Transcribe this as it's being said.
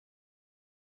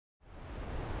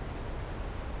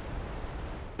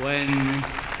When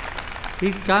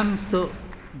it comes to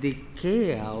the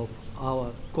care of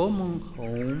our common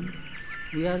home,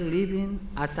 we are living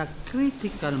at a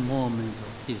critical moment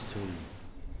of history.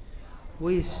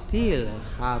 We still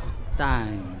have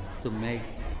time to make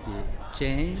the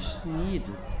change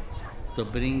needed to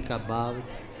bring about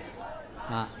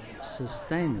a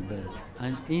sustainable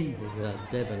and integral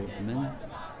development,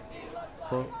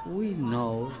 for we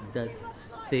know that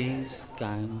things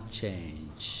can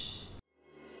change.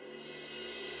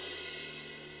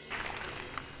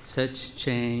 Such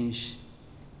change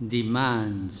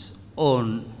demands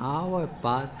on our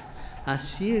part a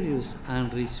serious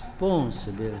and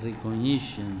responsible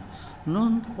recognition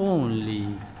not only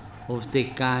of the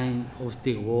kind of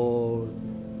the world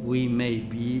we may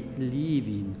be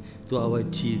leaving to our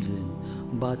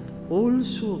children, but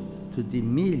also to the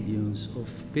millions of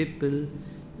people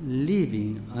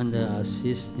living under a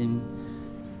system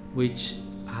which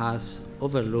has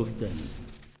overlooked them.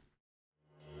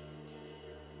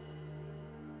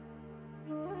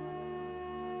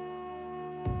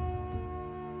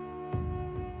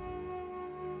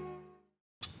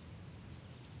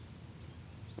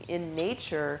 In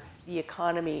nature, the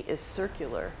economy is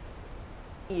circular.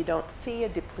 You don't see a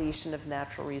depletion of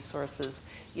natural resources.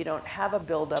 You don't have a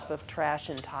buildup of trash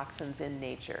and toxins in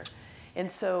nature. And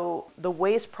so the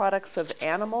waste products of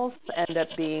animals end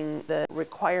up being the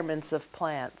requirements of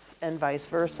plants and vice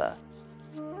versa.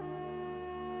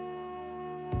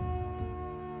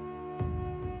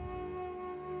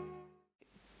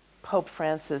 Pope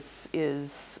Francis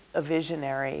is a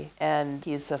visionary and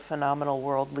he's a phenomenal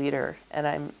world leader, and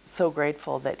I'm so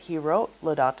grateful that he wrote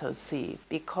Laudato Si,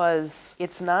 because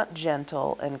it's not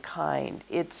gentle and kind.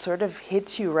 It sort of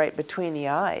hits you right between the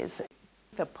eyes.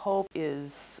 The Pope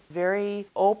is very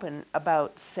open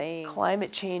about saying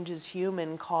climate change is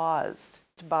human caused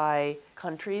by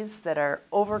countries that are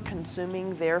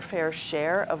over-consuming their fair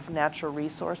share of natural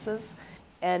resources,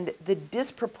 and the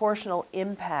disproportional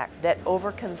impact that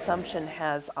overconsumption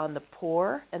has on the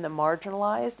poor and the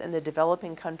marginalized and the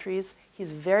developing countries.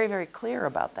 He's very, very clear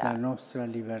about that. La nostra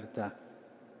libertà.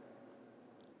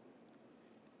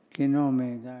 Che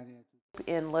nome dare?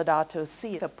 In Laudato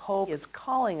Si, the Pope is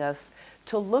calling us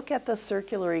to look at the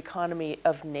circular economy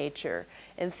of nature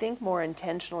and think more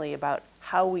intentionally about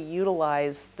how we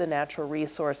utilize the natural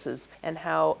resources and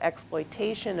how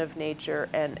exploitation of nature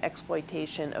and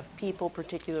exploitation of people,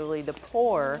 particularly the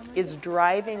poor, is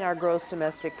driving our gross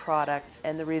domestic product.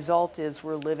 And the result is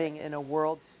we're living in a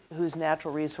world whose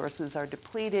natural resources are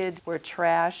depleted, where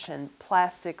trash and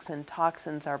plastics and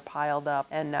toxins are piled up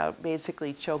and now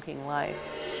basically choking life.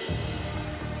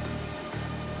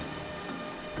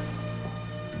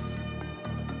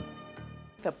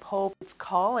 The Pope is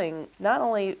calling not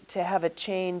only to have a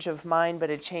change of mind,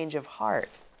 but a change of heart.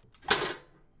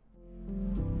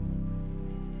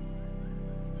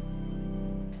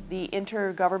 The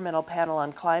Intergovernmental Panel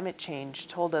on Climate Change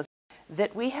told us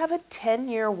that we have a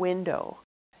 10-year window.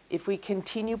 If we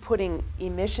continue putting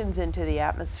emissions into the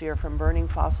atmosphere from burning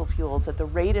fossil fuels at the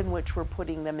rate in which we're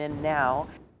putting them in now,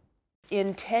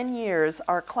 in 10 years,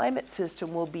 our climate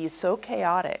system will be so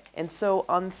chaotic and so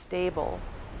unstable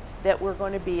that we're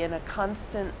going to be in a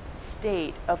constant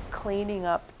state of cleaning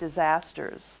up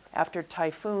disasters. After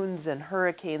typhoons and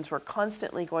hurricanes, we're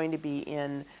constantly going to be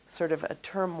in sort of a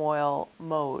turmoil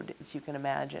mode, as you can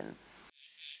imagine.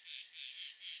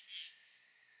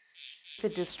 The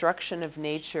destruction of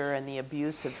nature and the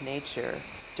abuse of nature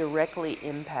directly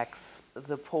impacts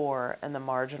the poor and the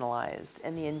marginalized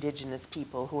and the indigenous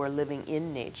people who are living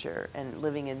in nature and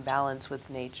living in balance with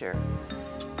nature.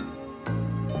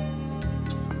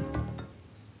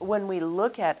 When we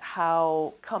look at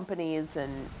how companies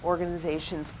and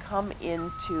organizations come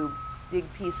into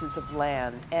big pieces of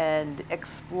land and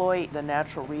exploit the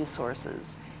natural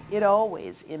resources, it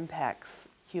always impacts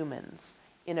humans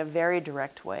in a very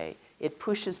direct way. It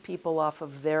pushes people off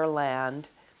of their land.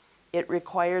 It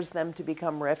requires them to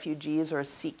become refugees or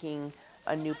seeking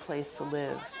a new place to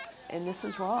live. And this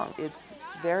is wrong. It's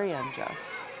very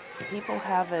unjust. People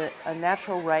have a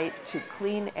natural right to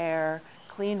clean air,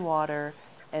 clean water,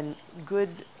 and good,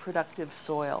 productive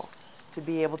soil to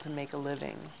be able to make a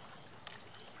living.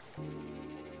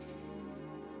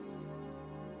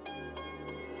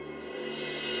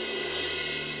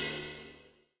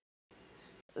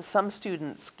 Some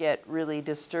students get really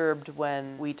disturbed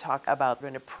when we talk about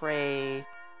going to pray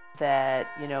that,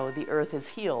 the earth is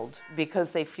healed,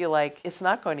 because they feel like it's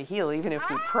not going to heal even if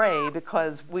we pray,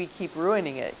 because we keep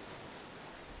ruining it.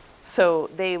 So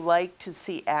they like to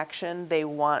see action. They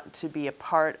want to be a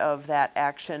part of that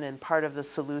action and part of the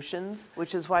solutions,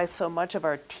 which is why so much of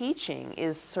our teaching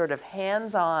is sort of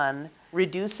hands-on,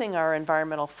 reducing our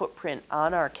environmental footprint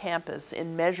on our campus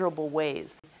in measurable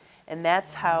ways. And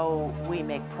that's how we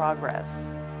make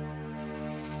progress.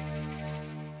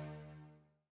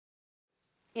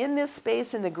 In this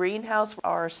space in the greenhouse,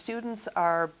 our students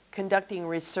are conducting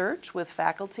research with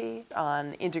faculty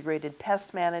on integrated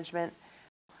pest management.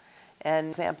 An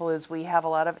example is we have a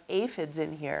lot of aphids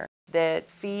in here that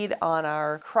feed on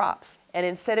our crops. And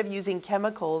instead of using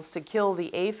chemicals to kill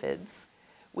the aphids,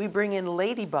 we bring in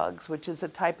ladybugs, which is a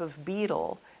type of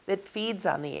beetle that feeds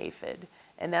on the aphid.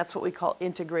 And that's what we call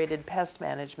integrated pest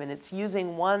management. It's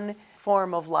using one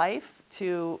form of life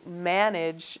to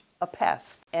manage a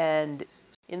pest. And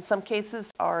in some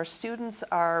cases, our students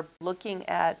are looking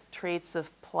at traits of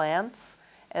plants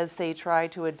as they try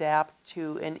to adapt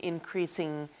to an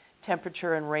increasing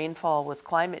temperature and rainfall with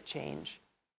climate change.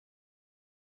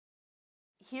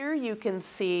 Here you can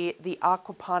see the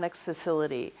aquaponics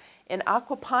facility. And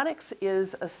aquaponics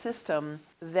is a system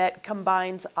that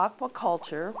combines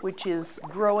aquaculture, which is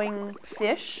growing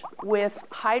fish, with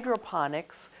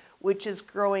hydroponics, which is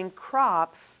growing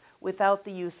crops without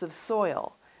the use of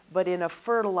soil, but in a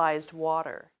fertilized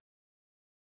water.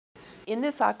 In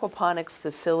this aquaponics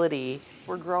facility,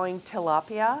 we're growing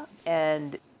tilapia,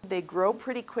 and they grow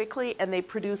pretty quickly and they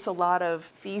produce a lot of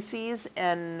feces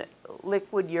and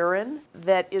liquid urine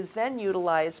that is then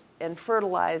utilized and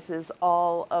fertilizes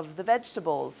all of the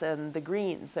vegetables and the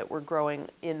greens that we're growing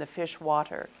in the fish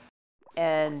water.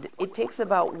 And it takes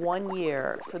about 1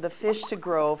 year for the fish to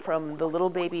grow from the little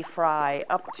baby fry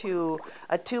up to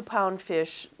a 2-pound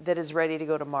fish that is ready to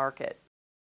go to market.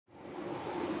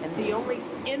 And the only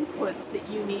inputs that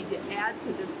you need to add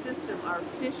to this system are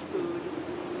fish food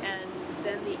and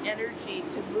then the energy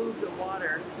to move the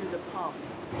water through the pump.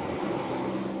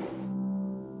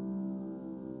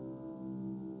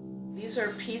 These are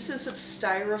pieces of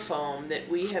styrofoam that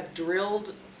we have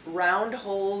drilled round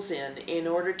holes in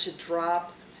order to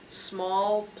drop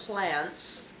small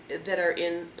plants that are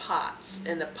in pots,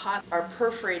 and the pots are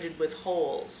perforated with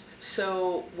holes.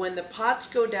 So when the pots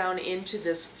go down into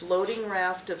this floating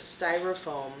raft of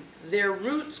styrofoam, their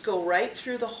roots go right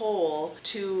through the hole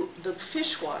to the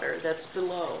fish water that's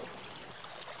below.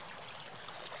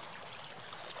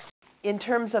 In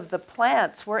terms of the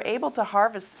plants, we're able to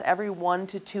harvest every 1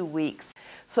 to 2 weeks.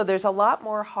 So there's a lot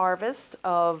more harvest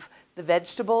of the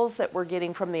vegetables that we're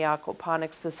getting from the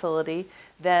aquaponics facility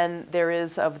than there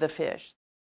is of the fish.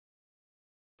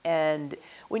 And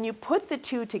when you put the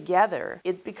two together,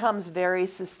 it becomes very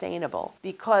sustainable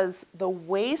because the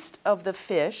waste of the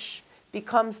fish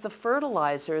becomes the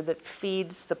fertilizer that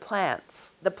feeds the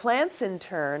plants. The plants, in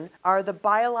turn, are the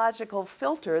biological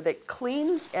filter that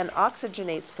cleans and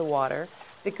oxygenates the water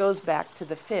that goes back to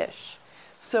the fish.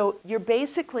 So you're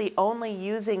basically only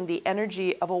using the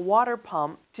energy of a water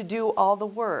pump to do all the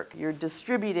work. You're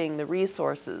distributing the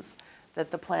resources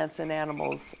that the plants and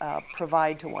animals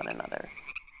provide to one another.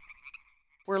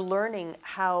 We're learning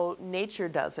how nature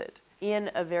does it in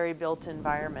a very built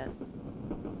environment.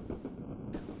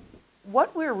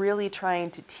 What we're really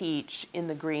trying to teach in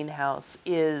the greenhouse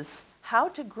is how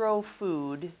to grow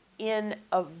food in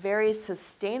a very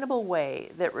sustainable way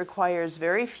that requires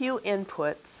very few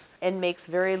inputs and makes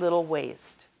very little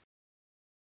waste.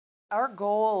 Our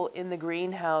goal in the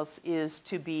greenhouse is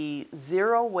to be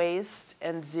zero waste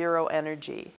and zero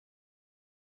energy.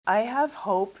 I have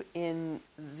hope in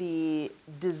the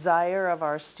desire of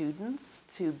our students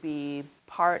to be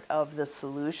part of the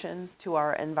solution to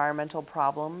our environmental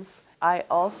problems. I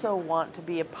also want to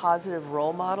be a positive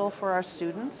role model for our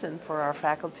students and for our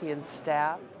faculty and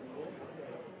staff.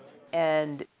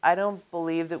 And I don't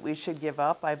believe that we should give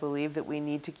up. I believe that we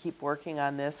need to keep working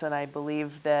on this, and I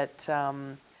believe that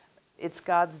it's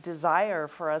God's desire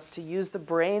for us to use the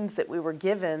brains that we were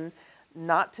given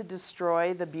not to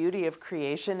destroy the beauty of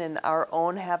creation in our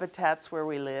own habitats where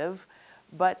we live,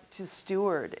 but to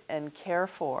steward and care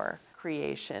for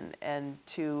creation and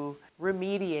to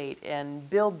remediate and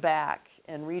build back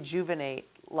and rejuvenate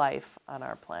life on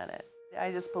our planet.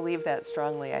 I just believe that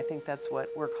strongly. I think that's what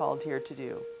we're called here to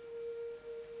do.